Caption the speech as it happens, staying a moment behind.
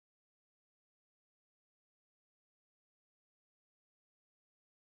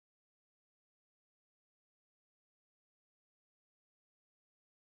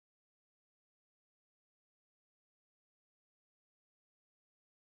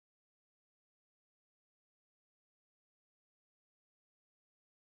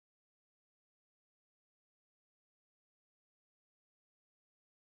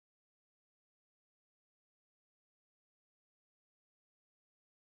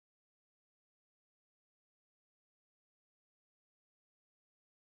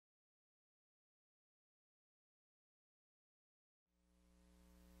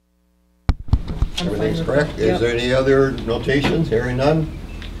Everything's correct. Is there any other notations? Hearing none.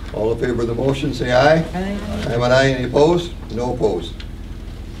 All in favor of the motion, say aye. Aye. I'm an aye. Any opposed? No opposed.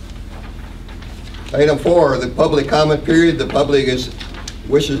 Item 4, the public comment period. The public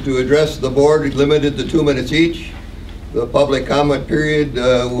wishes to address the board, limited to 2 minutes each. The public comment period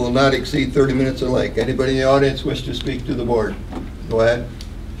will not exceed 30 minutes in length. Anybody in the audience wish to speak to the board? Go ahead.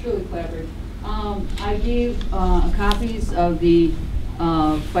 Truly Clapper. I gave copies of the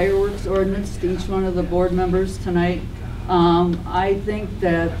fireworks ordinance to each one of the board members tonight. I think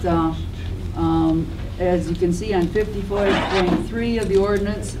that as you can see on 54.3 of the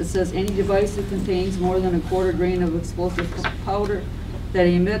ordinance, it says any device that contains more than a quarter grain of explosive powder that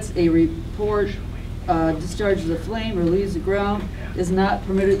emits a report, discharges a flame, or leaves the ground is not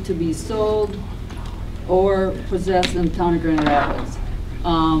permitted to be sold or possessed in the town of Grand Rapids.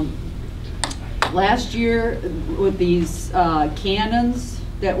 Last year with these cannons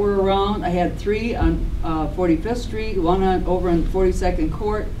that were around, I had 3 on 45th Street, 1 over on 42nd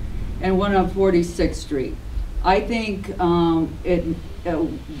Court, and 1 on 46th Street. I think the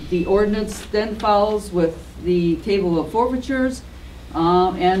ordinance then follows with the table of forfeitures,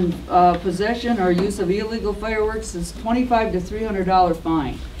 and possession or use of illegal fireworks is $25 to $300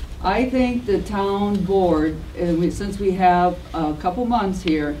 fine. I think the town board, since we have a couple months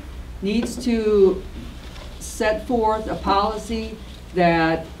here, needs to set forth a policy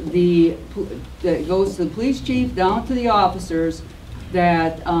that goes to the police chief down to the officers,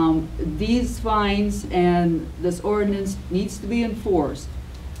 that these fines and this ordinance needs to be enforced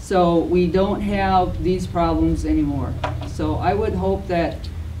so we don't have these problems anymore. So I would hope that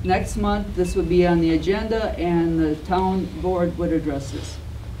next month this would be on the agenda and the town board would address this.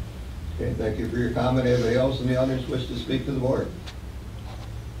 Okay, thank you for your comment. Anybody else in the audience wish to speak to the board?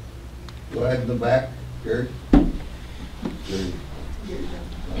 Go ahead in the back, Gary.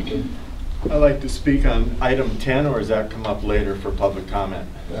 I'd like to speak on item 10, or does that come up later for public comment?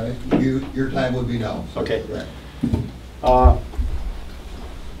 Your time would be now. So okay. Correct. I'm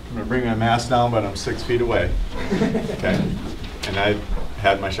going to bring my mask down, but I'm 6 feet away. Okay, and I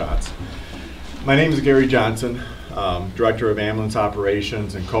had my shots. My name is Gary Johnson, Director of Ambulance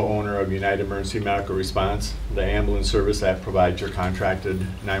Operations and co-owner of United Emergency Medical Response, the ambulance service that provides your contracted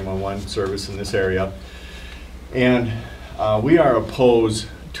 911 service in this area. And we are opposed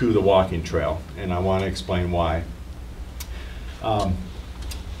to the walking trail, and I want to explain why.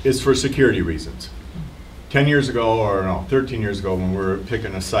 It's for security reasons. 10 years ago, or no, 13 years ago, when we were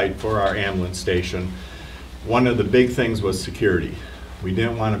picking a site for our ambulance station, one of the big things was security. We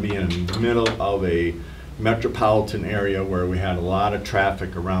didn't want to be in the middle of a metropolitan area where we had a lot of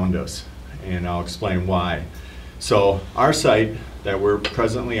traffic around us, and I'll explain why. So our site that we're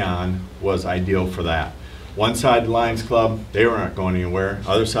presently on was ideal for that. One side, the Lions Club, they weren't going anywhere.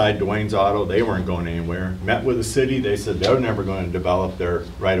 Other side, Dwayne's Auto, they weren't going anywhere. Met with the city, they said they were never going to develop their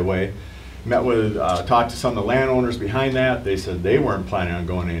right of way. Met with, talked to some of the landowners behind that, they said they weren't planning on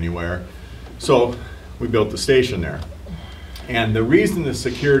going anywhere. So we built the station there. And the reason the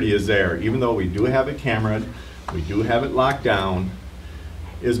security is there, even though we do have it cameraed, we do have it locked down,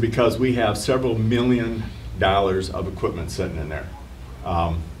 is because we have several $1 million of equipment sitting in there.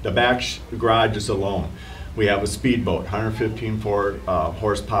 The back garages alone, we have a speedboat, 115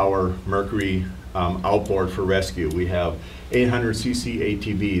 horsepower Mercury outboard for rescue. We have 800cc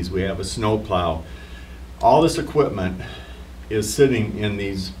ATVs. We have a snowplow. All this equipment is sitting in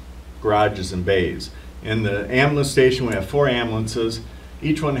these garages and bays. In the ambulance station, we have 4 ambulances.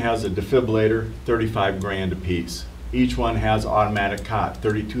 Each one has a defibrillator, 35 grand a piece. Each one has automatic cot,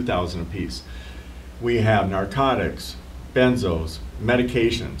 32,000 a piece. We have narcotics, benzos,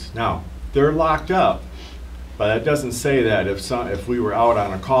 medications. Now, they're locked up, but that doesn't say that if we were out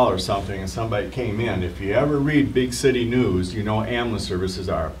on a call or something and somebody came in, if you ever read big city news, you know ambulance services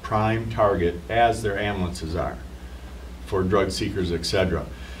are a prime target, as their ambulances are, for drug seekers, etc.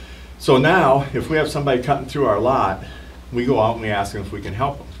 So now, if we have somebody cutting through our lot, we go out and we ask them if we can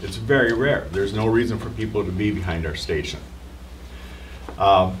help them. It's very rare. There's no reason for people to be behind our station.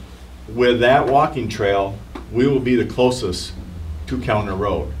 With that walking trail, we will be the closest to Kellner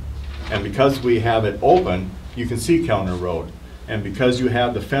Road. And because we have it open, you can see Kellner Road. And because you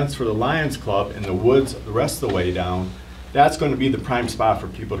have the fence for the Lions Club in the woods the rest of the way down, that's going to be the prime spot for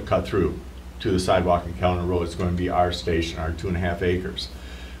people to cut through to the sidewalk in Kellner Road. It's going to be our station, our 2.5 acres.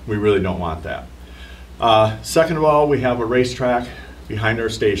 We really don't want that. Second of all, we have a racetrack behind our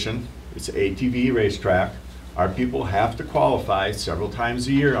station. It's an ATV racetrack. Our people have to qualify several times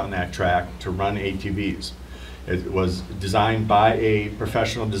a year on that track to run ATVs. It was designed by a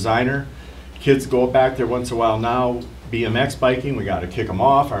professional designer. Kids go back there once in a while now, BMX biking, we gotta kick them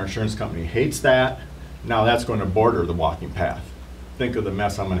off, our insurance company hates that. Now that's gonna border the walking path. Think of the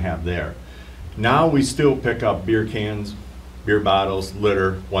mess I'm gonna have there. Now we still pick up beer cans, beer bottles,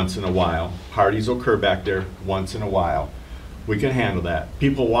 litter once in a while. Parties occur back there once in a while. We can handle that.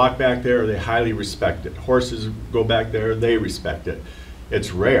 People walk back there, they highly respect it. Horses go back there, they respect it.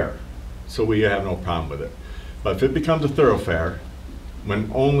 It's rare, so we have no problem with it. But if it becomes a thoroughfare, when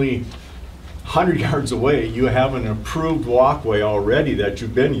only 100 yards away, you have an approved walkway already that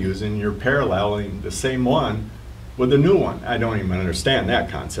you've been using, you're paralleling the same one with a new one. I don't even understand that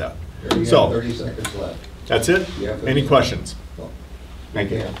concept. There you So, have 30 seconds left. that's it? Yeah, Any questions? Thank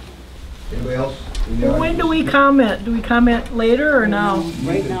you. Yeah. Anybody else? Well, when do we comment? Do we comment later or now?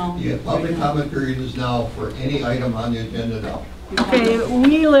 Right now. Yeah, public comment period is now for any item on the agenda now. Okay,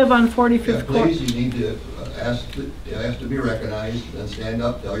 we live on Yeah, 45th Court. please, you need to ask to be recognized, then stand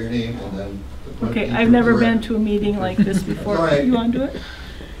up, tell your name, and then. the clerk Okay, needs I've to never correct. been to a meeting like this before. All right. You want to do it?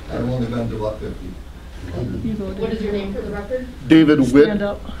 I've only been to about 50. You go What to is your name for the record? David Witt. stand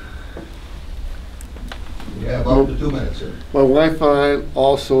up. You have up to 2 minutes, sir. My wife and I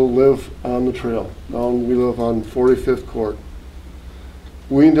also live on the trail. We live on 45th Court.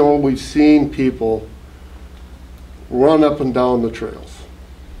 We know we've seen people run up and down the trails.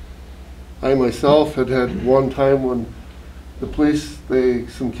 I myself had had one time when the police,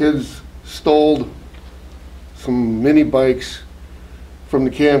 some kids stole some mini bikes from the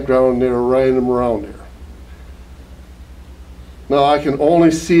campground and they were riding them around there. Now I can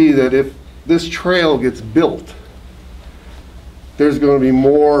only see that if this trail gets built, there's going to be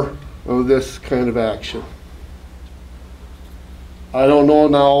more of this kind of action. I don't know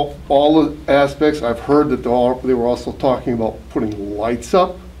now all the aspects. I've heard that they were also talking about putting lights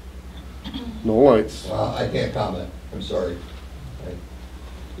up. No lights. I can't comment, I'm sorry.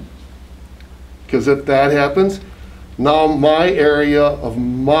 Because if that happens, now my area of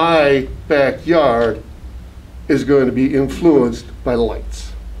my backyard is going to be influenced by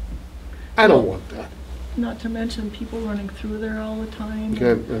lights. I don't want that. Not to mention people running through there all the time,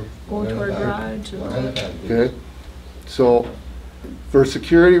 Okay, going to our garage. One at a time, please. okay. So for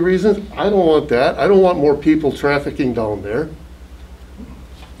security reasons, I don't want that. I don't want more people trafficking down there.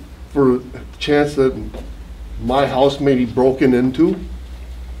 For the chance that my house may be broken into.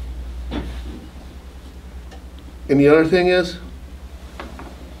 And the other thing is,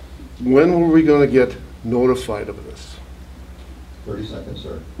 when were we going to get notified of this? 30 seconds,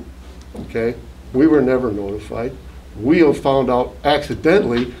 sir. Okay? We were never notified. We have found out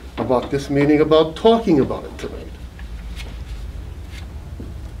accidentally about this meeting, about talking about it tonight.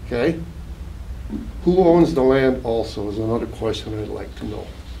 Okay? Who owns the land also is another question I'd like to know.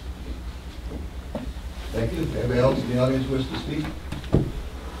 Thank you. Anybody else in the audience wish to speak?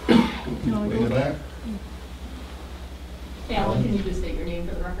 No, Way in the back? Alan, can you just state your name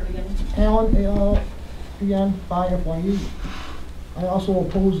for the record again? Alan, again, FYE. I also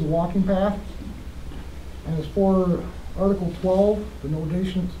oppose the walking path. And as for Article 12, the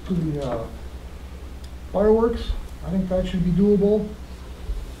donations to the fireworks, I think that should be doable.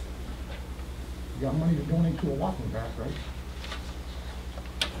 You got money to donate to a walking path, right?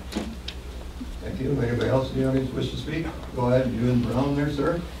 Thank you. Anybody else in the audience wish to speak? Go ahead, you in brown there,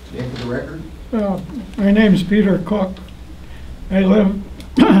 sir. Name for the record. My name's Peter Cook. I live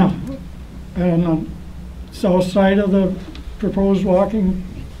on the south side of the proposed walking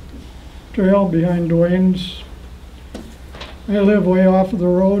trail behind Dwayne's. I live way off of the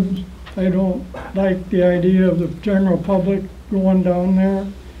road. I don't like the idea of the general public going down there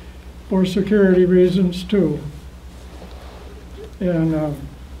for security reasons too. And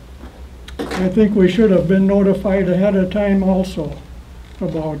I think we should have been notified ahead of time also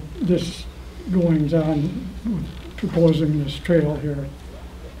about this goings on with proposing this trail here.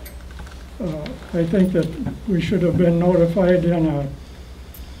 I think that we should have been notified in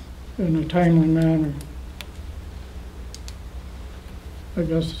a timely manner. I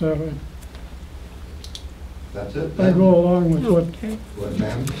guess That's it. I go along with what Okay. Go ahead,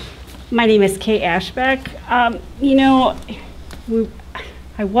 ma'am. My name is Kay Ashbeck. You know,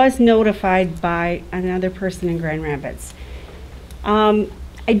 I was notified by another person in Grand Rapids.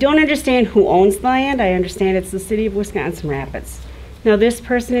 I don't understand who owns the land. I understand it's the city of Wisconsin Rapids. Now, this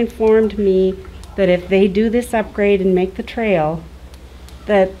person informed me that if they do this upgrade and make the trail,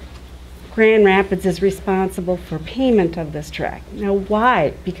 that Grand Rapids is responsible for payment of this track. Now,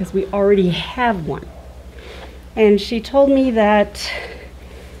 why? Because we already have one. And she told me that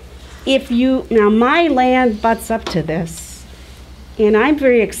now my land butts up to this, and I'm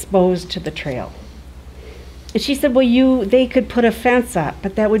very exposed to the trail. And she said, well, they could put a fence up,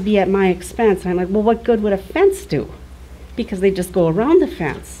 but that would be at my expense. And I'm like, well, what good would a fence do? because they just go around the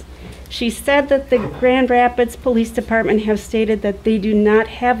fence. She said that the Grand Rapids Police Department have stated that they do not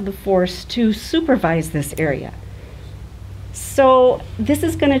have the force to supervise this area. So this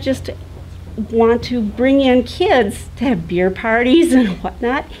is going to just want to bring in kids to have beer parties and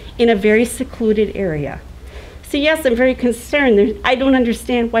whatnot in a very secluded area. So yes, I'm very concerned. I don't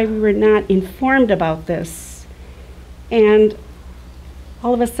understand why we were not informed about this. And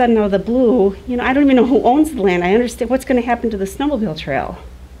all of a sudden, out of the blue, you know, I don't even know who owns the land. I understand what's going to happen to the snowmobile trail.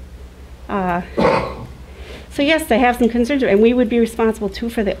 So yes, I have some concerns, and we would be responsible too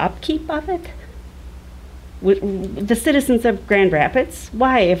for the upkeep of it. The citizens of Grand Rapids,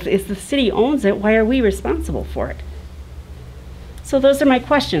 why? If the city owns it, why are we responsible for it? So those are my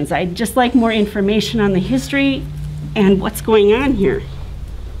questions. I'd just like more information on the history and what's going on here.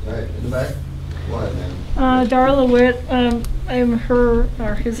 All right, in the back. Go ahead, ma'am. Darla Witt, I'm her,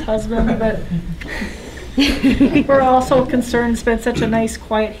 or his husband, but we're also concerned. It's been such a nice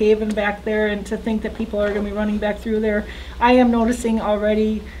quiet haven back there, and to think that people are going to be running back through there. I am noticing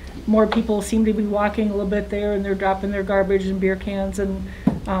already more people seem to be walking a little bit there, and they're dropping their garbage and beer cans, and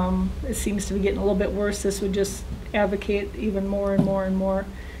it seems to be getting a little bit worse. This would just advocate even more and more and more.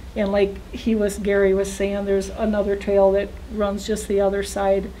 And like Gary was saying, there's another trail that runs just the other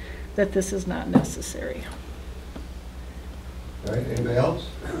side, that this is not necessary. All right, anybody else?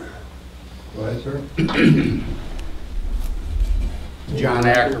 Go ahead, sir. John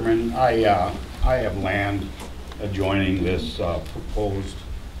Ackerman. I have land adjoining this proposed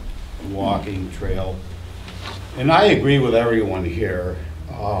walking trail, and I agree with everyone here.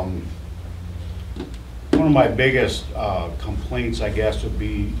 One of my biggest complaints, I guess, would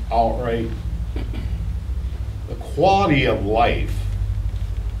be outright the quality of life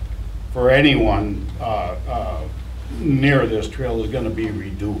for anyone near this trail is going to be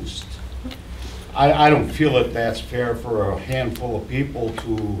reduced. I don't feel that that's fair for a handful of people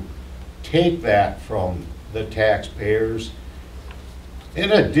to take that from the taxpayers,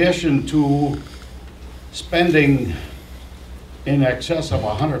 in addition to spending in excess of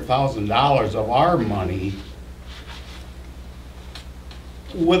 $100,000 of our money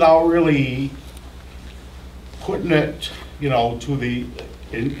without really putting it, you know, to the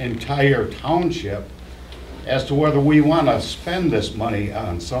entire township as to whether we want to spend this money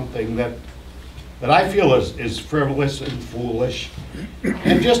on something that I feel is frivolous and foolish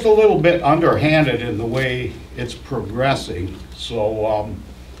and just a little bit underhanded in the way it's progressing. So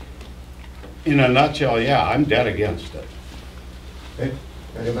in a nutshell, yeah, I'm dead against it. Okay,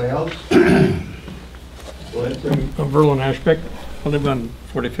 anybody else? Go ahead, sir. Verlin Ashbeck, I live on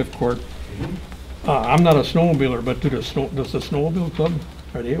 45th Court. I'm not a snowmobiler, but does the snowmobile club,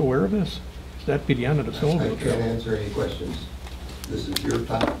 are they aware of this? Should that be the end of the I snowmobile trail? can't answer any questions. This is your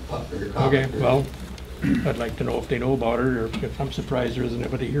top your comment. Okay, well, I'd like to know if they know about it, or if I'm surprised there isn't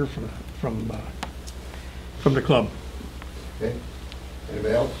anybody here from the club. Okay,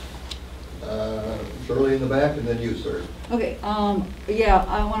 anybody else? Shirley in the back, and then you, sir. Okay,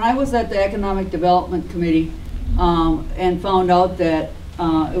 yeah, when I was at the Economic Development Committee, and found out that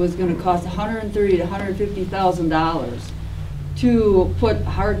it was gonna cost $130,000 to $150,000 to put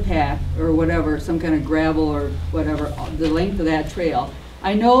hardpack or whatever, some kind of gravel or whatever, the length of that trail.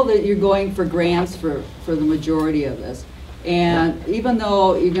 I know that you're going for grants for the majority of this. And even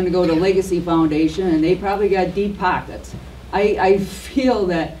though you're gonna go to Legacy Foundation, and they probably got deep pockets, I feel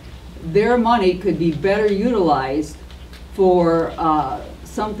that their money could be better utilized for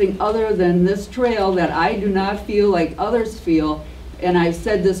something other than this trail that I do not feel like others feel. And I've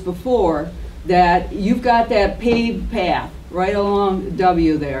said this before, that you've got that paved path right along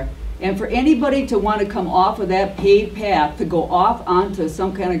W there. And for anybody to want to come off of that paved path to go off onto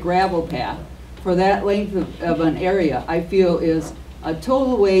some kind of gravel path for that length of an area, I feel is a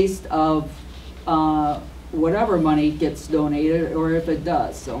total waste of whatever money gets donated, or if it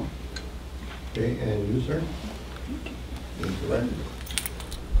does, so. Okay, and you, sir?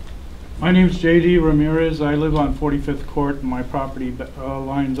 My name is J.D. Ramirez. I live on 45th Court, and my property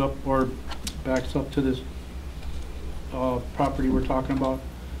lines up or backs up to this property we're talking about.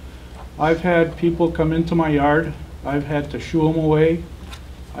 I've had people come into my yard. I've had to shoo them away.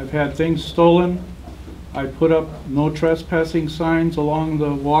 I've had things stolen. I put up no trespassing signs along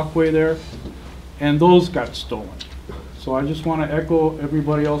the walkway there, and those got stolen. So I just want to echo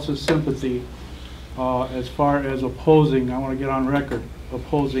everybody else's sympathy as far as opposing, I want to get on record,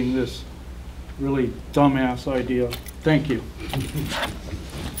 opposing this really dumbass idea. Thank you.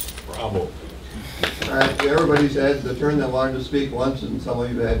 Bravo. All right, everybody's had the turn that wanted to speak once, and some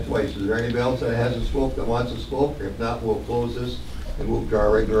of you have had twice. Is there anybody else that hasn't spoke that wants to speak? If not, we'll close this and move to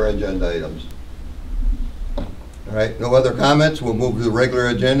our regular agenda items. All right, no other comments. We'll move to the regular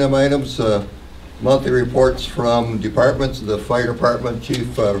agenda items. Monthly reports from departments. The Fire Department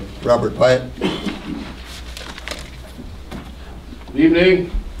Chief Robert Pyatt. Good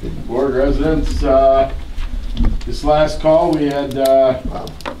evening, board residents. This last call we had,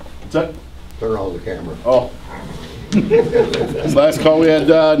 what's that? Turn on the camera. Oh. This last call we had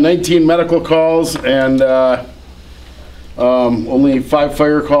 19 medical calls and only 5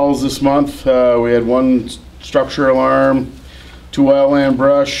 fire calls this month. We had 1 structure alarm, 2 wildland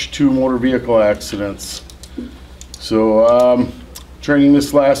brush, 2 motor vehicle accidents. So training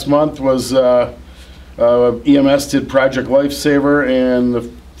this last month was EMS did Project Lifesaver and the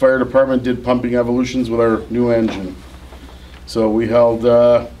fire department did pumping evolutions with our new engine. So we held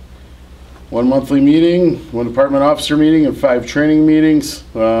 1 monthly meeting, 1 department officer meeting, and 5 training meetings.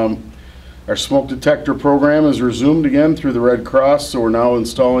 Our smoke detector program is resumed again through the Red Cross, so we're now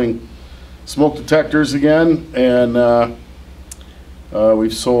installing smoke detectors again, and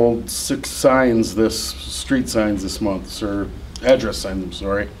we've sold 6 street signs this month, or address signs, I'm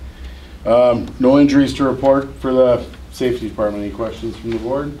sorry. No injuries to report for the safety department. Any questions from the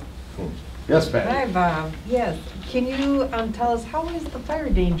board? Yes, Pat. Hi, Bob. Yes. Can you tell us how is the fire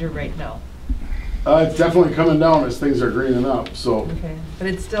danger right now? It's definitely coming down as things are greening up, so. Okay, but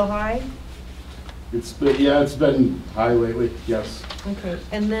it's still high? It's been high lately, yes. Okay,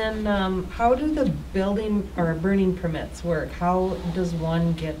 and then how do the building or burning permits work? How does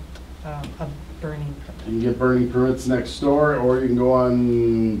one get a burning permit? You can get burning permits next door, or you can go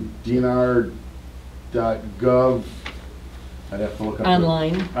on dnr.gov. I'd have to look up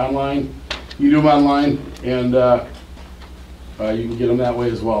online. Online. You do them online, and you can get them that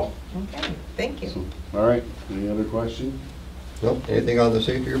way as well. Okay, thank you. So, all right, any other question? Nope. Anything on the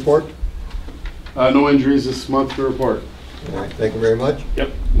safety report? No injuries this month to report. All right, thank you very much.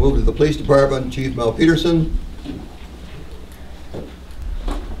 Yep. Move to the police department, Chief Mel Peterson.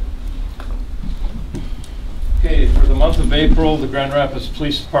 Okay, for the month of April, the Grand Rapids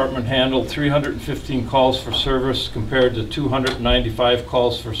Police Department handled 315 calls for service compared to 295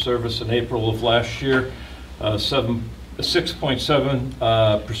 calls for service in April of last year.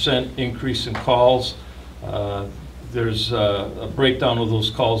 6.7% increase in calls. There's a breakdown of those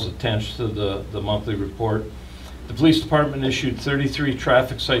calls attached to the monthly report. The police department issued 33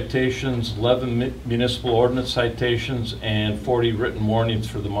 traffic citations, 11 municipal ordinance citations, and 40 written warnings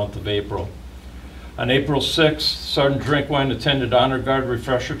for the month of April. On April 6th, Sergeant Drinkwine attended Honor Guard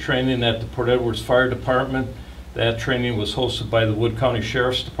refresher training at the Port Edwards Fire Department. That training was hosted by the Wood County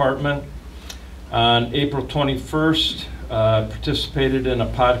Sheriff's Department. On April 21st, participated in a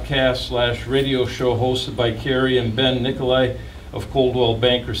podcast/radio show hosted by Carrie and Ben Nicolai of Coldwell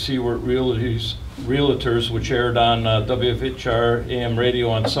Banker Seaward Realtors, which aired on WFHR AM radio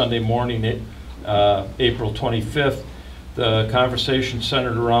on Sunday morning, April 25th. The conversation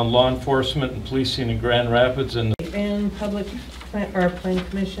centered around law enforcement and policing in Grand Rapids and public plan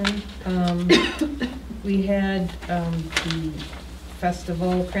commission. We had the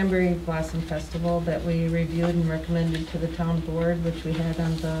festival, Cranberry Blossom Festival, that we reviewed and recommended to the town board, which we had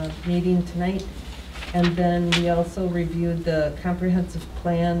on the meeting tonight. And then we also reviewed the comprehensive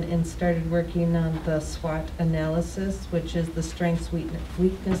plan and started working on the SWOT analysis, which is the strengths,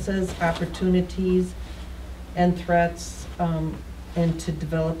 weaknesses, opportunities, and threats, and to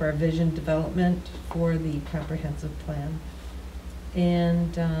develop our vision development for the comprehensive plan.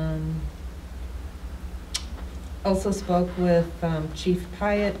 And also spoke with Chief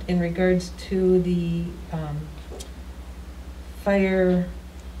Pyatt in regards to the fireman's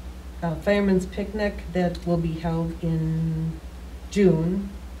picnic that will be held in June.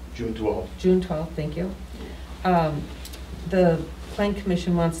 June 12th. June 12th, thank you. The Plan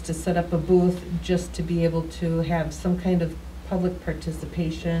Commission wants to set up a booth just to be able to have some kind of public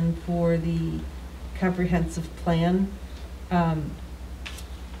participation for the comprehensive plan.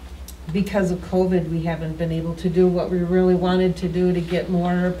 Because of COVID, we haven't been able to do what we really wanted to do to get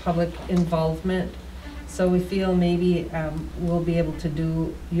more public involvement. So we feel maybe we'll be able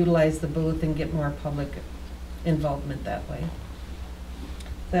to utilize the booth and get more public involvement that way.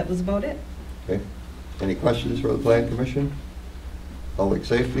 That was about it. Okay. Any questions for the Plan Commission? Public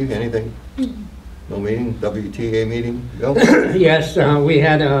safety, anything? No meeting, WTA meeting? Bill? Yes, we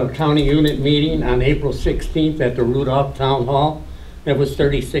had a county unit meeting on April 16th at the Rudolph Town Hall. There was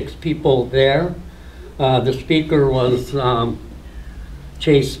 36 people there. The speaker was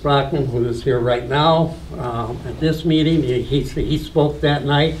Chase Brockman, who is here right now at this meeting. He spoke that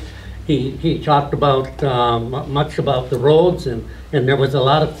night. He talked about much about the roads, and there was a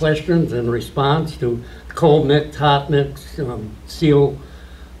lot of questions in response to cold mix, hot mix, seal,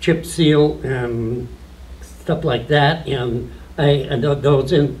 chip seal, and stuff like that, and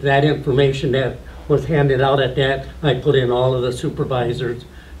that information that was handed out at that, I put in all of the supervisors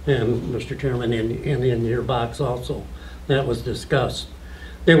and Mr. Chairman in your box also. That was discussed.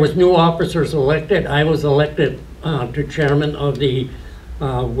 There was new officers elected. I was elected to chairman of the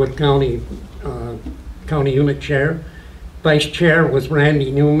Wood County County Unit Chair. Vice Chair was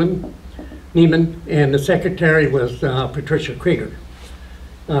Randy Neiman, and the secretary was Patricia Krieger.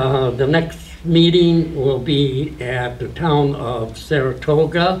 The next meeting will be at the town of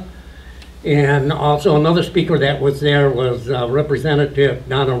Saratoga. And also another speaker that was there was Representative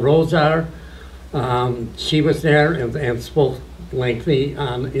Donna Rosar. She was there and spoke lengthy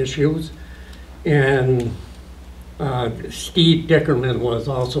on issues. And Steve Dickerman was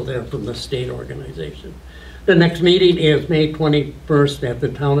also there from the state organization. The next meeting is May 21st at the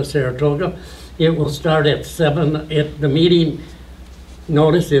town of Saratoga. It will start at 7. The meeting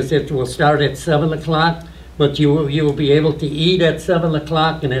notice is it will start at 7 o'clock, but you will be able to eat at 7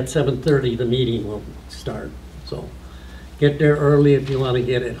 o'clock, and at 7:30 the meeting will start. So get there early if you want to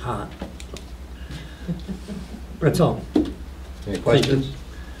get it hot. That's all. Any questions?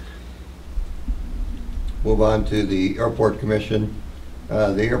 Move on to the Airport Commission.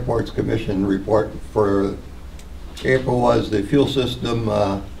 The Airports Commission report for April was the fuel system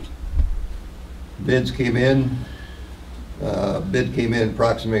bids came in. Bid came in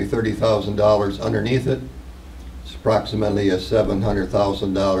approximately $30,000 underneath it. It's approximately a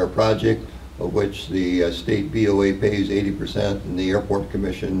 $700,000 project, of which the state BOA pays 80% and the Airport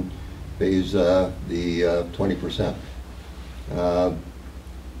Commission pays the 20%.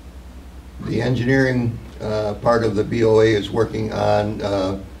 The engineering part of the BOA is working on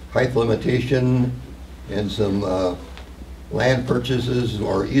height limitation and some land purchases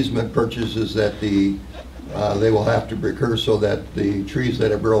or easement purchases that they will have to procure so that the trees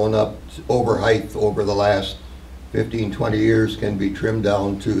that have grown up over height over the last 15-20 years can be trimmed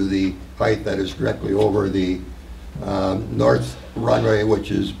down to the height that is directly over the north runway,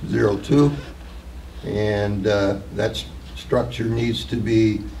 which is 02, and that structure needs to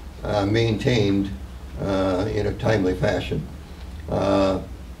be maintained in a timely fashion. The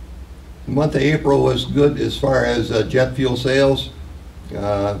month of April was good as far as jet fuel sales.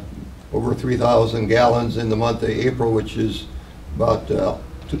 Over 3,000 gallons in the month of April, which is about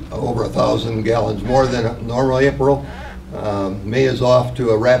over 1,000 gallons more than normal April. May is off to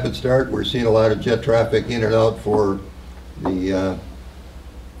a rapid start. We're seeing a lot of jet traffic in and out for the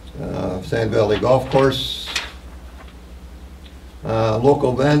Sand Valley Golf Course.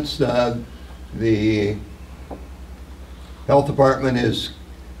 Local events, the Health Department is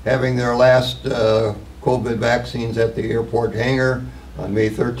having their last COVID vaccines at the airport hangar on May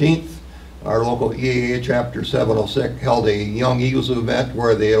 13th. Our local EAA Chapter 706 held a Young Eagles event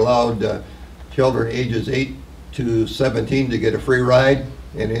where they allowed children ages 8 to 17 to get a free ride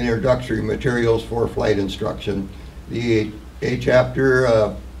and introductory materials for flight instruction. The EAA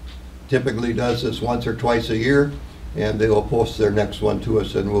Chapter typically does this once or twice a year, and they will post their next one to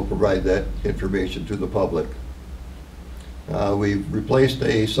us, and we'll provide that information to the public. We've replaced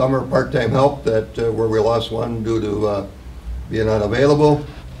a summer part-time help that where we lost one due to being unavailable.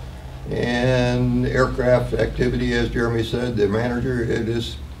 And aircraft activity, as Jeremy said, the manager, it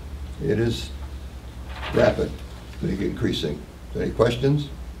is rapidly increasing. Any questions?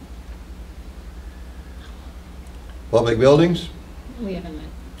 Public buildings? We haven't met.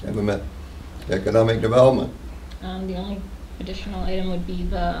 Haven't met. Economic development? The only additional item would be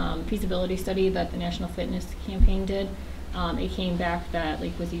the feasibility study that the National Fitness Campaign did. It came back that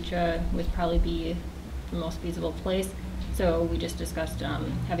Lake Wazeecha would probably be the most feasible place. So we just discussed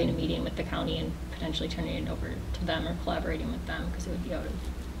having a meeting with the county and potentially turning it over to them or collaborating with them because it would be out of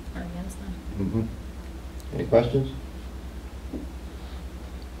our hands then. Mm-hmm. Any questions?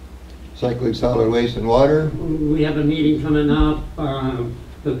 Cycling solid waste and water? We have a meeting coming up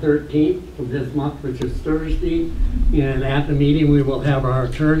the 13th of this month, which is Thursday. And at the meeting, we will have our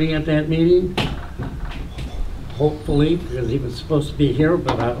attorney at that meeting. Hopefully, because he was supposed to be here,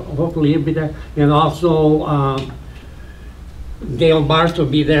 but hopefully he'll be there. And also, Dale Barth will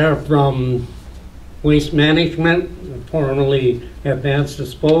be there from Waste Management, formerly Advanced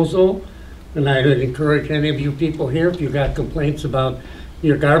Disposal. And I would encourage any of you people here, if you got complaints about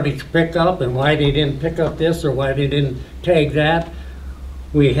your garbage pickup and why they didn't pick up this or why they didn't tag that,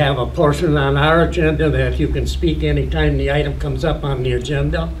 we have a portion on our agenda that you can speak anytime the item comes up on the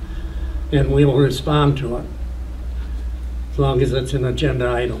agenda, and we will respond to it, as long as it's an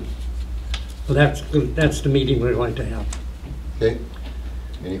agenda item. So that's the meeting we're going to have. Okay.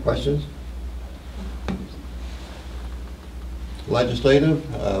 Any questions?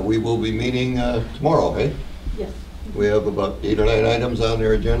 Legislative, we will be meeting tomorrow, okay? Yes. We have about 8 or 9 items on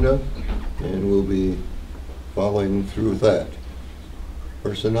their agenda, and we'll be following through with that.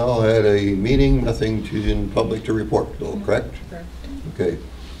 Personnel had a meeting, nothing in public to report, though, correct? Correct. Okay.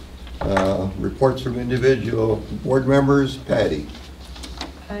 Reports from individual board members. Patty.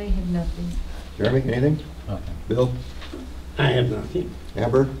 I have nothing. Jeremy, anything? Nothing. Bill? I have nothing.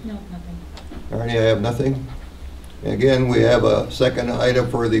 Amber? No, nothing. Arnie, I have nothing. Again, we have a second item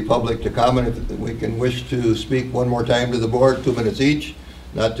for the public to comment. If we can wish to speak one more time to the board, 2 minutes each,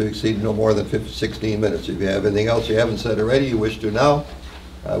 not to exceed no more than 16 minutes. If you have anything else you haven't said already, you wish to now,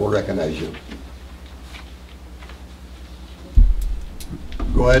 I will recognize you.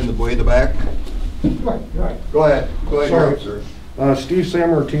 Go ahead in the way in the back. Right, right. Go ahead. Go ahead, Sorry. sir. Steve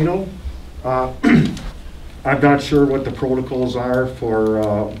Sammartino. I'm not sure what the protocols are for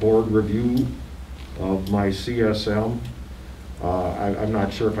board review of my CSM. I'm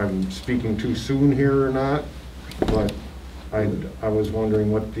not sure if I'm speaking too soon here or not, but I was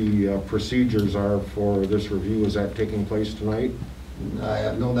wondering what the procedures are for this review. Is that taking place tonight? I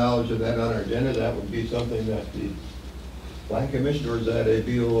have no knowledge of that on our agenda. That would be something that the plan commissioner is at a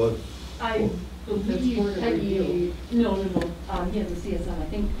deal. I believe Peggy, no, he has a CSM. I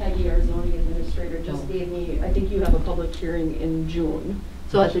think Peggy, our zoning administrator, just gave me, I think you have a public hearing in June.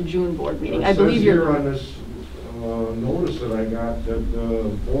 So at the June board meeting. I believe you're. It says here on this notice that I got that the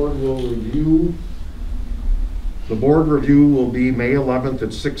board will review. The board review will be May 11th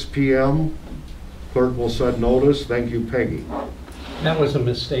at 6 p.m. Clerk will send notice. Thank you, Peggy. That was a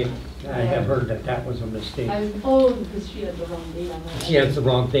mistake. I have heard that that was a mistake. Oh, because she had the wrong date on that. She has the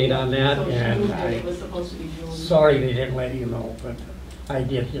wrong date on that, So she and moved it. It was supposed to be June. sorry they didn't let you know, but I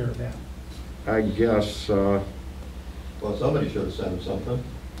did hear that. I guess, Well, somebody should have sent him something.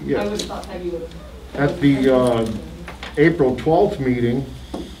 yeah. I would have thought Peggy would have. At the April 12th meeting,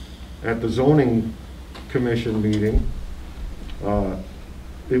 at the zoning commission meeting,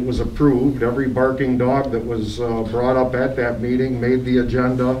 it was approved. Every barking dog that was brought up at that meeting made the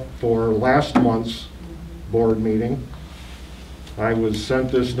agenda for last month's board meeting. I was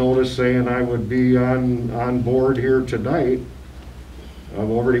sent this notice saying I would be on board here tonight. I've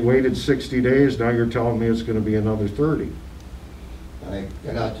already waited 60 days. Now you're telling me it's going to be another 30. I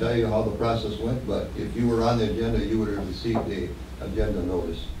cannot tell you how the process went, but if you were on the agenda, you would have received the agenda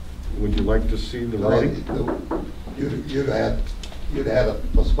notice. Would you like to see the writing? You'd had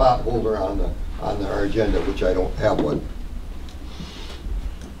a spot holder on our agenda, which I don't have one.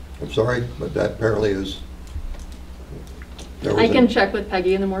 I'm sorry, but that apparently is. I can check with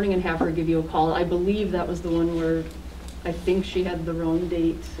Peggy in the morning and have her give you a call. I believe that was the one where I think she had the wrong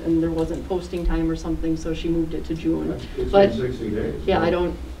date and there wasn't posting time or something, so she moved it to June. It's But been 60 days. yeah,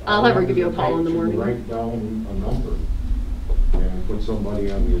 I'll have her give you a call in the morning. Write down a number and put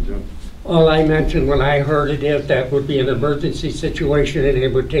somebody on the agenda. All I mentioned when I heard it is that would be an emergency situation and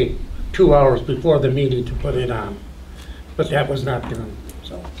it would take 2 hours before the meeting to put it on. But that was not done,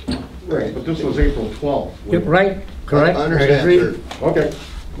 so. Right, but this was April 12th. Yep, right, correct? I understand, agree. sir. Okay.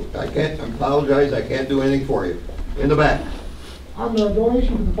 I apologize, I can't do anything for you. In the back. On the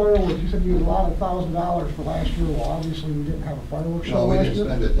donation to the fireworks, you said you had allotted $1,000 for last year. Well, obviously, we didn't have a fireworks show No, we last didn't year.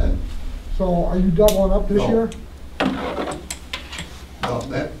 spend it then. So are you doubling up this No. year? No,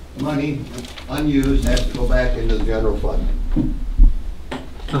 that money unused has to go back into the general fund.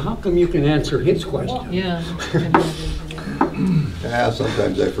 Now, how come you can answer his question? Yeah.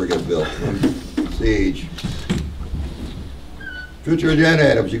 Sometimes I forget, Bill. It's the age. Future agenda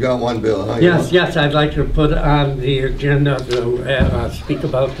items, you got one, Bill, huh? Yes, I'd like to put on the agenda to speak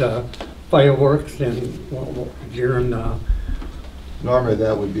about fireworks and during Normally,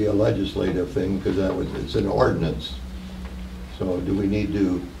 that would be a legislative thing, because it's an ordinance. So do we need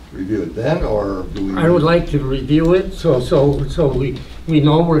to review it then, or do we? I would like to review it, so we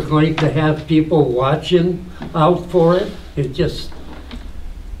know we're going to have people watching out for it. It just,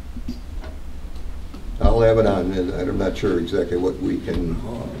 I'll have it on, and I'm not sure exactly what we can.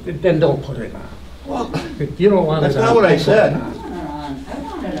 then don't put it on. Well, If you don't want it on. that's not what I said. I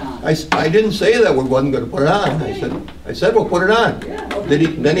want it on. I didn't say that we wasn't gonna put it on. I said we'll put it on.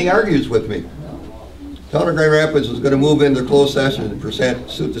 Then he argues with me. Town of Grand Rapids is gonna move into closed session to pursuant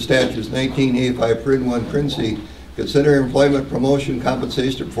to statutes 1985, Prin 1, Prin C. Consider employment, promotion,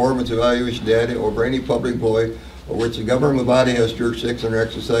 compensation, performance, evaluation data over any public employee over which the government body has jurisdiction or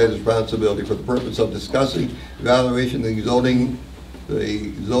exercise responsibility for the purpose of discussing evaluation of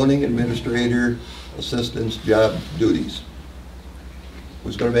the zoning administrator assistant's job duties.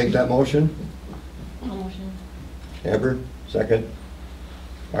 Who's going to make that motion? Motion. Amber, second.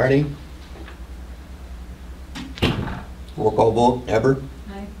 Arnie? Roll call vote. Amber?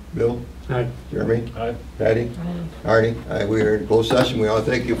 Aye. Bill? Aye. Jeremy? Aye. Patty? Arnie? Aye, we are in closed session. We want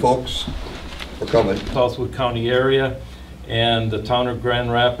to thank you folks for coming. Southwood County area, and the town of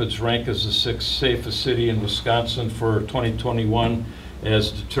Grand Rapids ranked as the 6th safest city in Wisconsin for 2021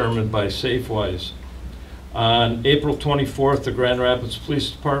 as determined by SafeWise. On April 24th, the Grand Rapids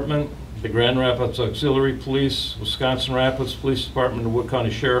Police Department, the Grand Rapids Auxiliary Police, Wisconsin Rapids Police Department, the Wood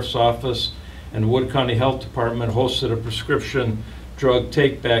County Sheriff's Office, and the Wood County Health Department hosted a prescription drug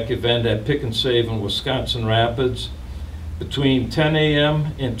take-back event at Pick and Save in Wisconsin Rapids. Between 10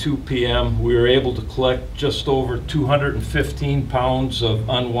 a.m. and 2 p.m., we were able to collect just over 215 pounds of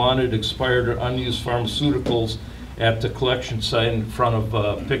unwanted, expired, or unused pharmaceuticals at the collection site in front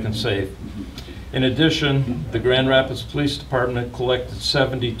of Pick and Save. In addition, the Grand Rapids Police Department collected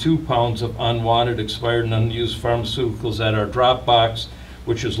 72 pounds of unwanted, expired, and unused pharmaceuticals at our drop box,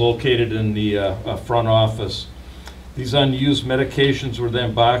 which is located in the front office. These unused medications were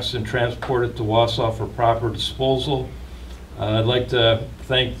then boxed and transported to Wausau for proper disposal. I'd like to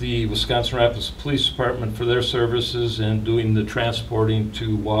thank the Wisconsin Rapids Police Department for their services in doing the transporting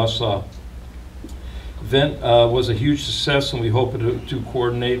to Wausau. Event was a huge success, and we hope to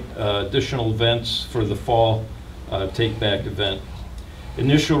coordinate additional events for the fall take-back event.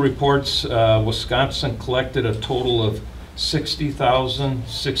 Initial reports, Wisconsin collected a total of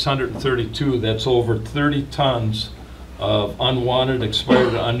 60,632. That's over 30 tons of unwanted,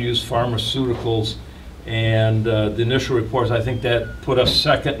 expired, or unused pharmaceuticals. And the initial reports, I think that put us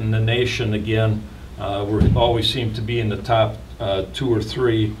second in the nation again. We always seem to be in the top 2 or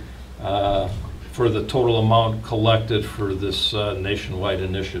 3 for the total amount collected for this nationwide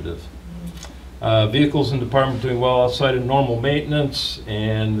initiative. Vehicles in the department doing well outside of normal maintenance,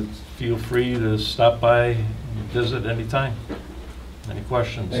 and feel free to stop by and visit anytime. Any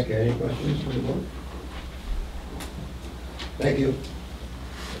questions? Thank you. Any questions from the board? Thank you.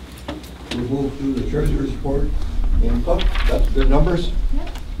 We move to the treasurer's report. And Cook, that's the numbers.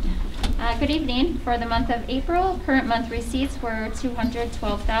 Good evening. For the month of April, current month receipts were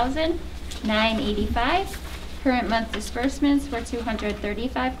 $212,985. Current month disbursements were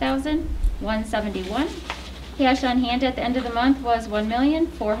 $235,171. Cash on hand at the end of the month was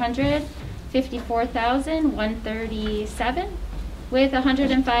 $1,454,137, with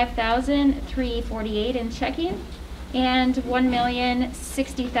 $105,348 in checking and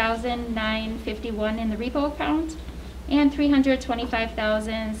 $1,060,951 in the repo account, and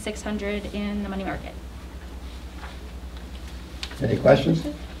 $325,600 in the money market. Any questions?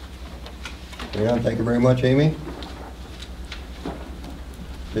 Yeah, thank you very much, Amy.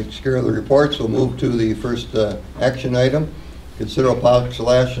 Takes care of the reports. We'll move to the first action item. Consider a possible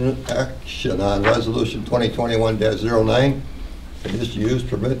action on Resolution 2021-09. Conditional use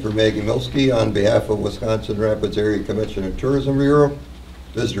permit for Maggie Milski on behalf of Wisconsin Rapids Area Convention and Tourism Bureau,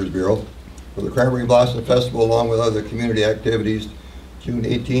 Visitors Bureau, for the Cranberry Blossom Festival, along with other community activities, June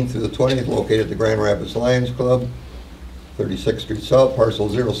 18th through the 20th, located at the Grand Rapids Lions Club, 36th Street South, parcel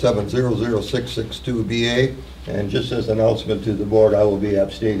 0700662BA. And just as an announcement to the board, I will be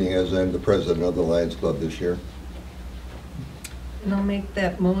abstaining as I'm the president of the Lions Club this year. And I'll make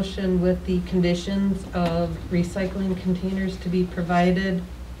that motion with the conditions of recycling containers to be provided,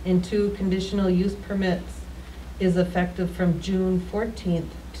 and 2 conditional use permits is effective from June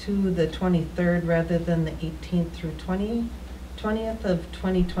 14th to the 23rd rather than the 18th through 20th of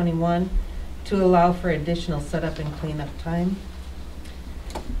 2021 to allow for additional setup and cleanup time.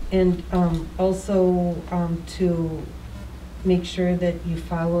 And also to make sure that you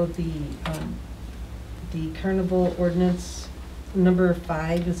follow the carnival ordinance number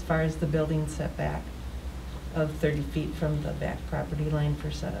 5 as far as the building setback of 30 feet from the back property line for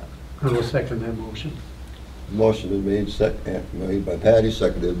setup. I will second that motion. Motion is made by Patty,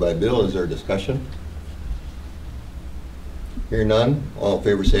 seconded by Bill. Is there discussion? Hear none. All in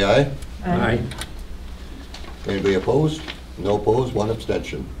favor say aye. Aye. Anybody opposed? No opposed, 1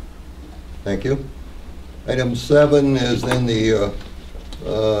 abstention. Thank you. Item 7 is then the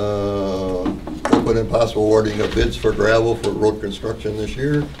open and possible awarding of bids for gravel for road construction this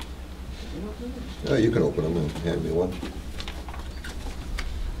year. Oh, you can open them and hand me one.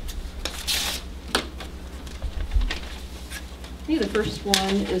 Okay, the first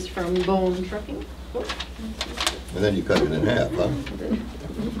one is from Bone Trucking. Oh. And then you cut it in half,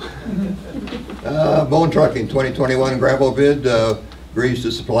 huh? Bone Trucking 2021 gravel bid, agrees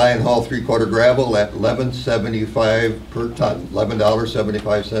to supply and haul 3/4 gravel at $11.75 per ton,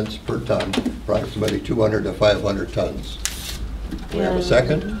 $11.75 per ton, approximately 200 to 500 tons. We have a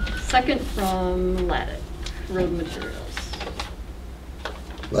second? Second from Laddick Road Materials.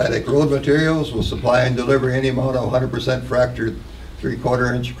 Laddick Road Materials will supply and deliver any amount of 100% fractured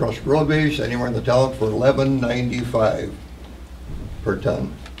 3/4 inch crushed road base anywhere in the town for $11.95 per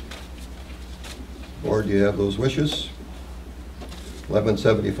ton. Board, do you have those wishes?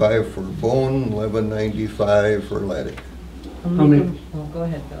 $11.75 for bone, $11.95 for lattice. Go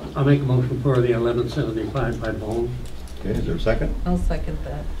ahead, Bill. I'll make a motion for the 1175 by bone. Okay, is there a second? I'll second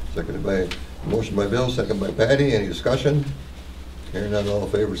that. Seconded by, motion by Bill, second by Patty. Any discussion? Hearing none, all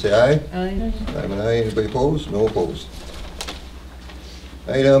in favor, say aye. Aye. I'm an aye. Anybody opposed? No opposed.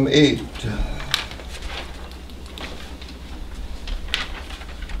 Item 8.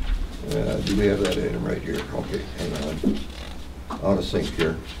 Do we have that item right here? Okay, hang on. Out of sync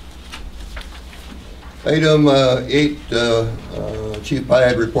here. Item 8, Chief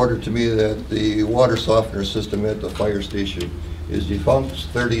Pyatt reported to me that the water softener system at the fire station is defunct,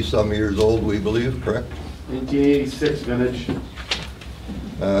 30-some years old, we believe, correct? 1986 vintage.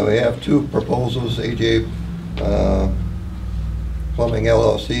 We have 2 proposals, AJ Plumbing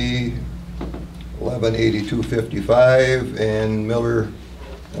LLC, 1182.55, and Miller,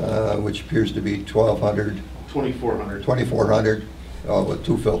 which appears to be 1200. 2400. 2400 with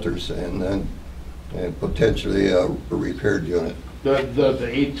 2 filters and potentially a repaired unit. The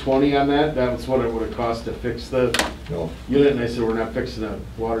 820 on that, that's what it would have cost to fix the unit, and I said, we're not fixing a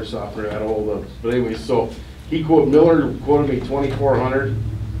water softener at all. But anyway, so Miller quoted me 2400,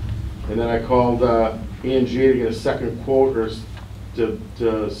 and then I called E&G to get a second quote or to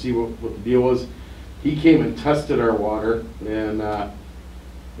see what the deal was. He came and tested our water, and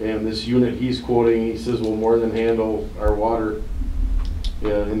this unit he's quoting, he says, will more than handle our water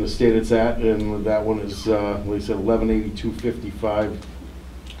in the state it's at, and that one is, he said, 1182.55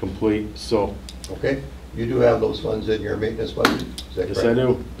 complete. So. Okay, you do have those funds in your maintenance budget, is that correct? Yes, I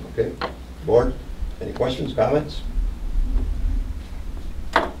do. Okay, board, any questions, comments?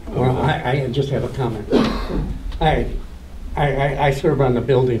 Well, I just have a comment. I serve on the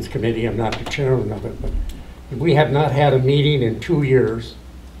buildings committee. I'm not the chairman of it, but we have not had a meeting in 2 years,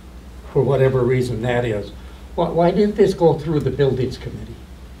 for whatever reason that is. Why didn't this go through the buildings committee?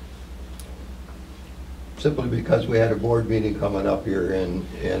 Simply because we had a board meeting coming up here and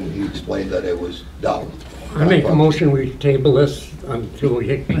he explained that it was down. I make a motion we table this until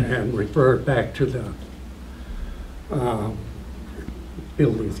we and refer it back to the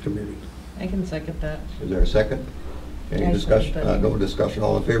buildings committee. I can second that. Is there a second? Any discussion? No discussion.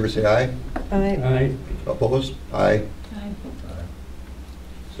 All in favor, say aye. Aye. Opposed? Aye. Aye.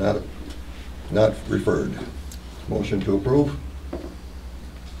 It's not referred. Motion to approve.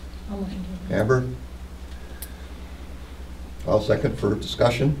 I'll motion to approve. Amber? I'll second for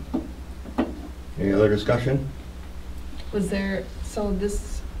discussion. Any other discussion? Was there, so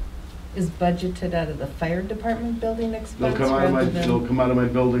this is budgeted out of the fire department building expense? They'll come out of my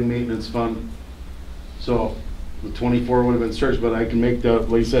building maintenance fund. So the 24 would have been searched, but I can make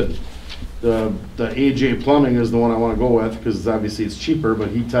like I said, the AJ Plumbing is the one I want to go with because obviously it's cheaper, but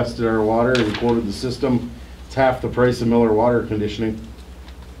he tested our water and quoted the system. It's half the price of Miller water conditioning.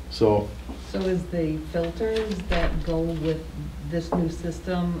 So is the filters that go with this new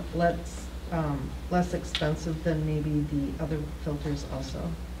system less expensive than maybe the other filters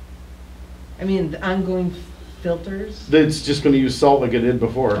also? I mean, the ongoing filters? it's just going to use salt like it did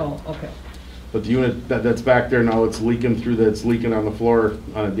before. Oh, okay. But the unit that's back there now, it's leaking it's leaking on the floor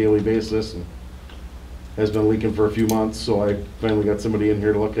on a daily basis, and has been leaking for a few months. So I finally got somebody in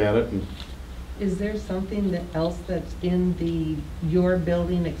here to look at it. And is there something else that's in your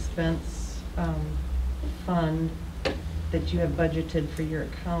building expense fund that you have budgeted for your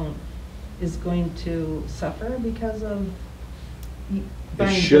account is going to suffer because of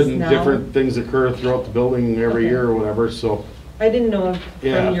buying it shouldn't. this now? Different things occur throughout the building every year or whatever. So I didn't know if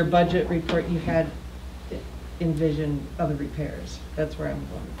Yeah. from your budget report you had envisioned other repairs. That's where I'm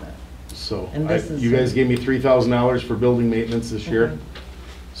going with that. So And this is you guys gave me $3,000 for building maintenance this year. Okay.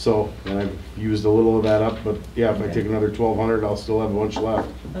 So, and I've used a little of that up, but yeah, if I Okay. take another 1,200, I'll still have a bunch left.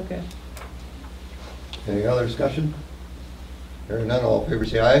 Okay. Any other discussion? Hearing none, all in favor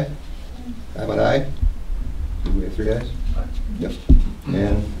say aye. I'm an aye. Do we have 3 ayes? Aye. Yep.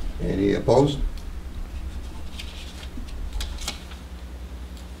 And any opposed?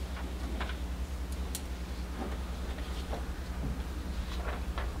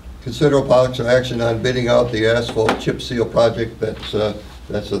 Consider possible action on bidding out the asphalt chip seal project. That's a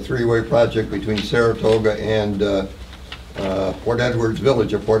 3-way project between Saratoga and Port Edwards,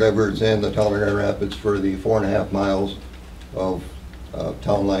 Village of Port Edwards, and the town of Grand Rapids for the 4.5 miles of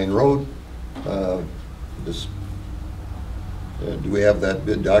Town Line Road. Do we have that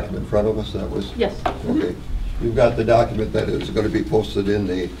bid document in front of us? That was Yes. okay. You've got the document that is going to be posted in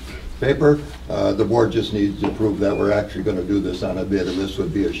the paper. The board just needs to prove that we're actually going to do this on a bid, and this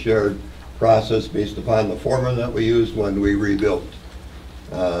would be a shared process based upon the formula that we used when we rebuilt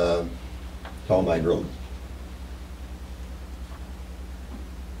Town Line Road.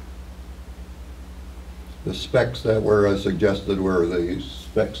 The specs that were suggested were the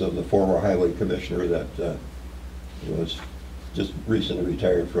specs of the former highway commissioner that was just recently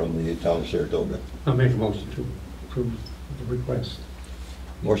retired from the town of Saratoga. I'll make a motion to approve the request.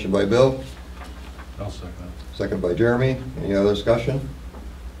 Motion by Bill, I'll second. second by Jeremy. Any other discussion?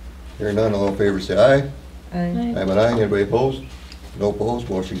 Hearing none, all in favor say aye. Aye. I'm an aye. Anybody opposed? No opposed,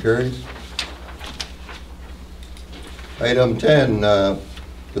 motion carries. Item 10,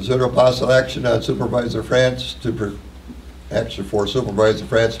 consider possible action on Supervisor France action for Supervisor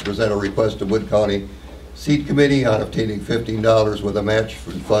France to present a request to Wood County Seed Committee on obtaining $15 with a match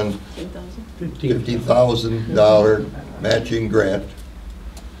from fund $50,000 matching grant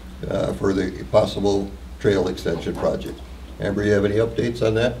for the possible trail extension project. Amber, you have any updates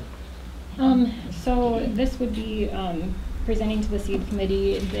on that? So this would be presenting to the seed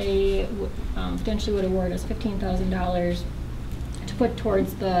committee. They potentially would award us $15,000 to put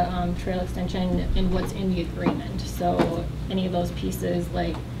towards the trail extension and what's in the agreement. So any of those pieces,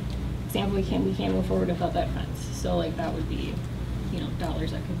 like example, we can't move forward without that fence. So like that would be,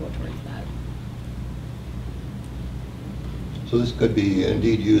 dollars that could go towards that. So this could be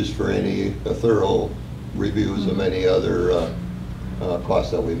indeed used for any thorough reviews of any other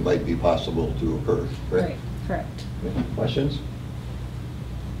costs that might be possible to occur. Right, correct. Questions?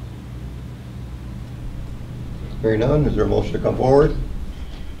 Hearing none, is there a motion to come forward?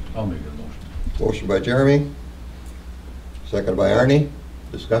 I'll make a motion. Motion by Jeremy, second by Arnie.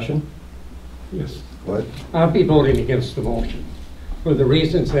 Discussion? Yes. What? I'll be voting against the motion for the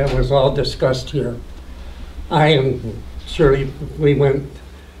reasons that was all discussed here. I am sure we went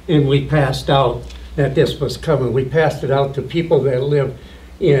and we passed out that this was coming. We passed it out to people that live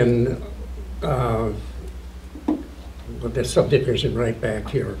in the subdivision right back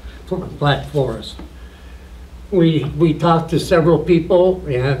here, Black Forest. We talked to several people,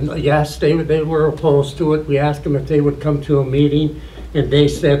 and yes, they were opposed to it. We asked them if they would come to a meeting, and they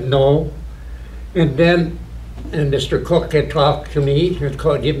said no. And then, Mr. Cook had talked to me, had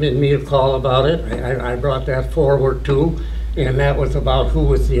given me a call about it. I brought that forward too, and that was about who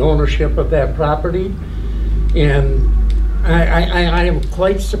was the ownership of that property. And I am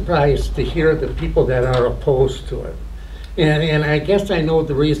quite surprised to hear the people that are opposed to it. And I guess I know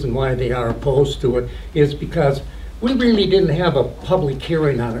the reason why they are opposed to it is because we really didn't have a public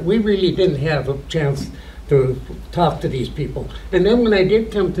hearing on it. We really didn't have a chance to talk to these people. And then when I did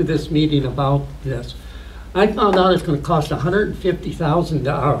come to this meeting about this, I found out it's going to cost $150,000,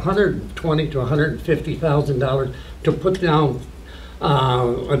 $120,000 to $150,000 to put down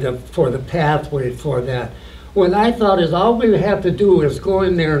for the pathway for that. What I thought is all we would have to do is go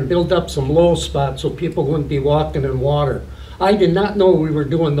in there and build up some low spots so people wouldn't be walking in water. I did not know we were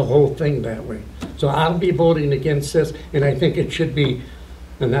doing the whole thing that way. So I'll be voting against this, and I think it should be,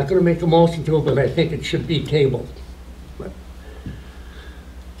 I'm not going to make a motion to it, but I think it should be tabled.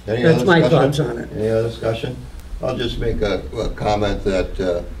 That's my thoughts on it. Any other discussion? I'll just make a comment that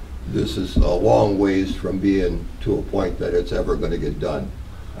this is a long ways from being to a point that it's ever going to get done.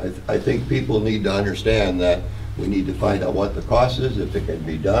 I think people need to understand that we need to find out what the cost is, if it can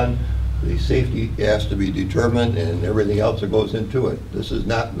be done. The safety has to be determined and everything else that goes into it. This is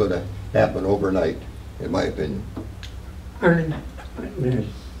not going to happen overnight, in my opinion.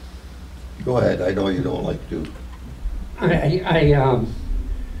 Go ahead, I know you don't like to.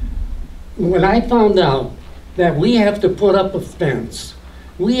 When I found out that we have to put up a fence,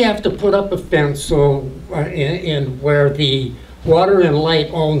 so in where the Water and Light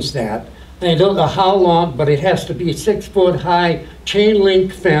owns that. I don't know how long, but it has to be 6-foot high chain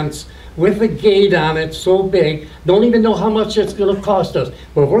link fence with a gate on it so big. Don't even know how much it's going to cost us,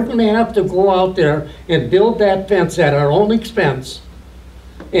 but we're going to have to go out there and build that fence at our own expense.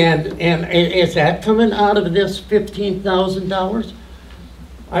 And is that coming out of this $15,000?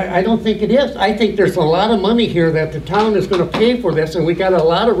 I don't think it is. I think there's a lot of money here that the town is going to pay for this, and we got a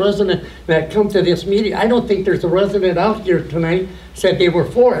lot of residents that come to this meeting. I don't think there's a resident out here tonight said they were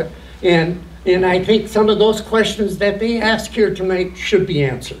for it, and I think some of those questions that they ask here tonight should be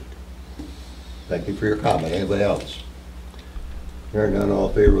answered. Thank you for your comment. Anybody else? Hearing none, all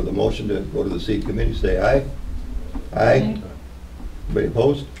in favor of the motion to go to the seat committee, say aye. Aye. Anybody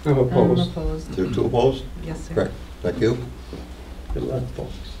opposed? I'm opposed. I'm opposed. Is there 2 opposed? Yes, sir. Correct. Thank you. Good luck,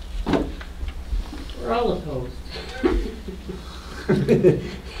 folks. We're all opposed.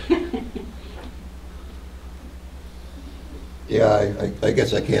 Yeah, I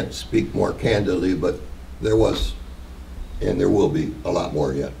guess I can't speak more candidly, but there was, and there will be, a lot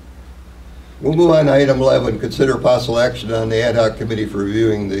more yet. We'll move on to item 11, consider possible action on the ad hoc committee for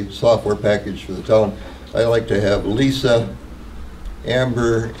reviewing the software package for the town. I'd like to have Lisa,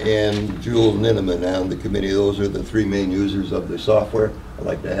 Amber, and Jewel Ninneman on the committee. Those are the three main users of the software. I'd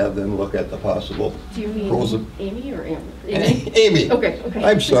like to have them look at the possible Do you mean pros and Amy or Amber? Amy. Okay, okay.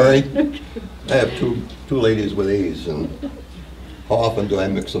 I'm sorry. I have two ladies with A's, and how often do I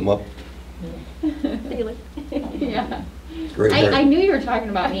mix them up? Daily. Yeah. Great hair. I knew you were talking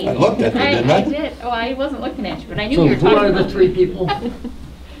about me. I looked at you, didn't I? I did. Oh, I wasn't looking at you, but I knew So you were who talking are about the three people?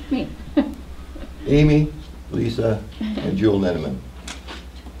 me. Amy, Lisa, and Jewel Ninneman.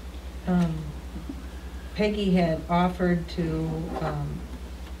 Peggy had offered to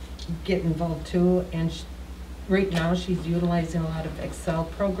get involved too, and right now she's utilizing a lot of Excel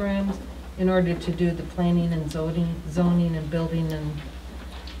programs in order to do the planning and zoning and building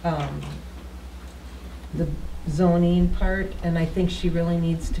and the zoning part, and I think she really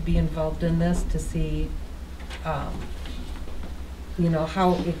needs to be involved in this to see you know,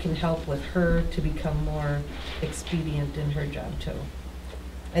 how it can help with her to become more expedient in her job too.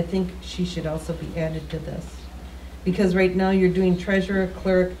 I think she should also be added to this. Because right now you're doing treasurer,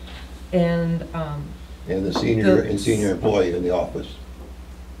 clerk, and the senior employee in the office.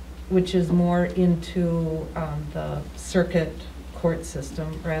 which is more into the circuit court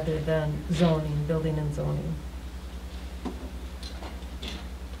system rather than zoning, building and zoning.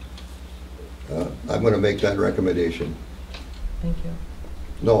 I'm going to make that recommendation. Thank you.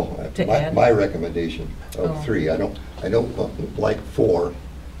 No, To add? my recommendation of Oh. 3. I don't like 4. You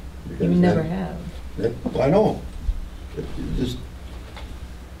because never then- have. I know.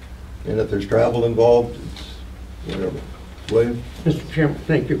 And if there's travel involved, it's whatever. William? Mr. Chairman,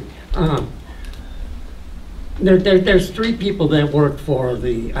 thank you. There's 3 people that work for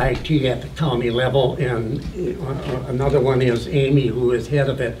the IT at the county level, and another one is Amy, who is head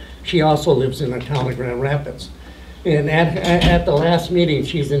of it. She also lives in the town of Grand Rapids. And at the last meeting,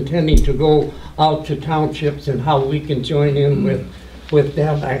 she's intending to go out to townships and how we can join in with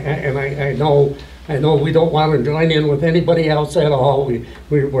them. I know we don't want to join in with anybody else at all.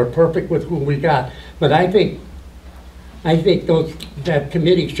 We're perfect with who we got. But I think that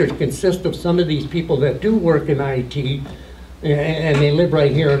committee should consist of some of these people that do work in IT, and they live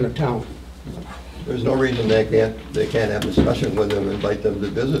right here in the town. There's no reason they can't have discussion with them, invite them to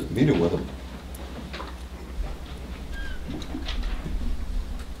visit, meeting with them.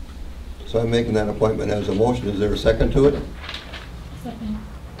 So I'm making that appointment as a motion. Is there a second to it? Second.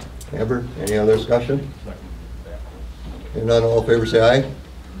 Amber, any other discussion? If none, all in favor say aye.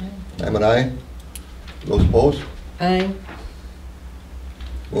 Aye. I'm an aye. Those opposed? Aye.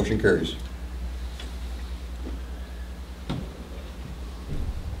 Motion carries.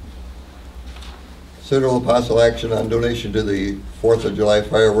 Consider possible action on donation to the 4th of July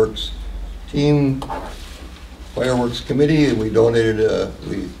fireworks team fireworks committee, and we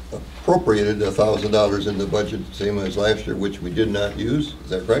appropriated $1,000 in the budget, same as last year, which we did not use. Is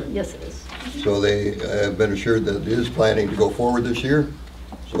that correct? Yes, it is. So they have been assured that it is planning to go forward this year.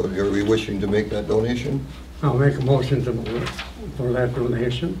 So are we wishing to make that donation? I'll make a motion for that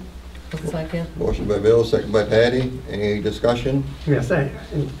donation. Second. Motion by Bill, second by Patty. Any discussion? Yes, thank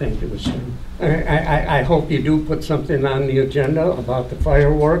you, Mr. Chairman. I hope you do put something on the agenda about the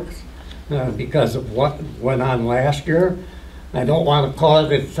fireworks because of what went on last year. I don't want to call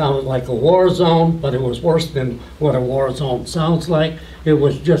it sounded like a war zone, but it was worse than what a war zone sounds like. It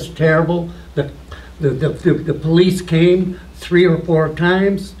was just terrible. The police came 3 or 4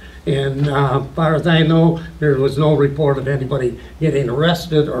 times, and as far as I know, there was no report of anybody getting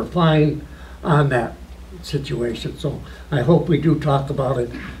arrested or fined on that situation. So I hope we do talk about it,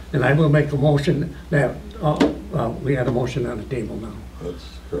 and I will make a motion that we had a motion on the table now. That's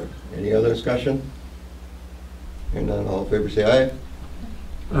correct. Any other discussion? Hearing none, all in favor say aye.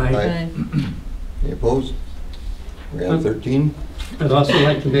 Aye. Any opposed? We're on 13. I'd also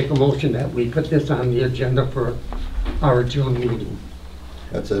like to make a motion that we put this on the agenda for our June meeting.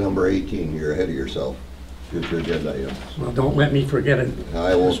 That's a number 18. You're ahead of yourself. Future agenda item. Well, don't let me forget it.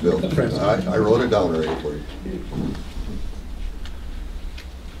 I won't, Bill. I wrote it down already for you.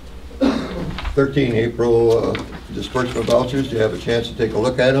 13, April disbursement vouchers. Do you have a chance to take a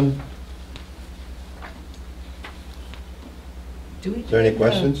look at them? Is there any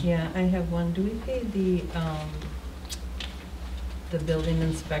questions? Yeah, I have one. Do we pay the building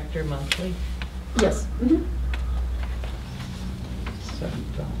inspector monthly? Yes. Mhm.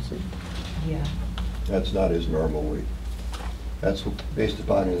 7,000. Yeah. That's not his normal rate. That's based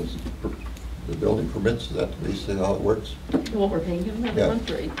upon the building permits, is that at least how it works? Well, we're paying him every Yeah. month,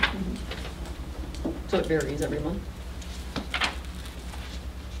 right? So it varies every month.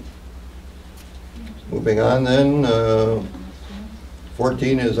 Moving on then,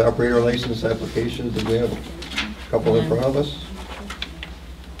 14 is operator license applications. Do we have a couple in front of us?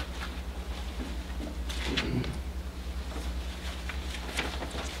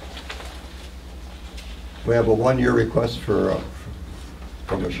 We have a one-year request for,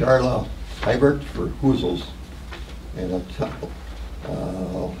 from a Charla Hybert for Hoozles, and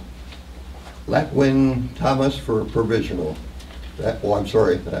a Latwin Thomas for provisional. That, oh, I'm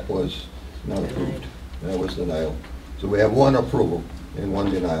sorry, that was not approved. That was denial. So we have one approval and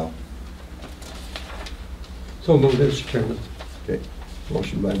one denial. So moved, Mr. Chairman. Okay,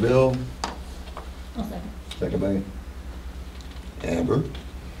 motion by Bill, I'll second. second by Amber.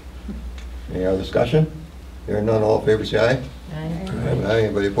 Any other discussion? Hearing none, all in favor say aye. Aye. Aye,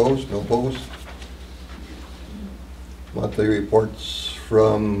 anybody opposed? No opposed? Monthly reports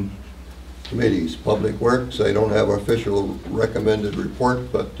from committees. Public Works, I don't have official recommended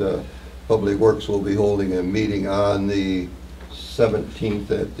report, but Public Works will be holding a meeting on the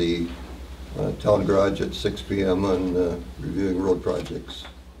 17th at the Town Garage at 6 p.m. on reviewing road projects.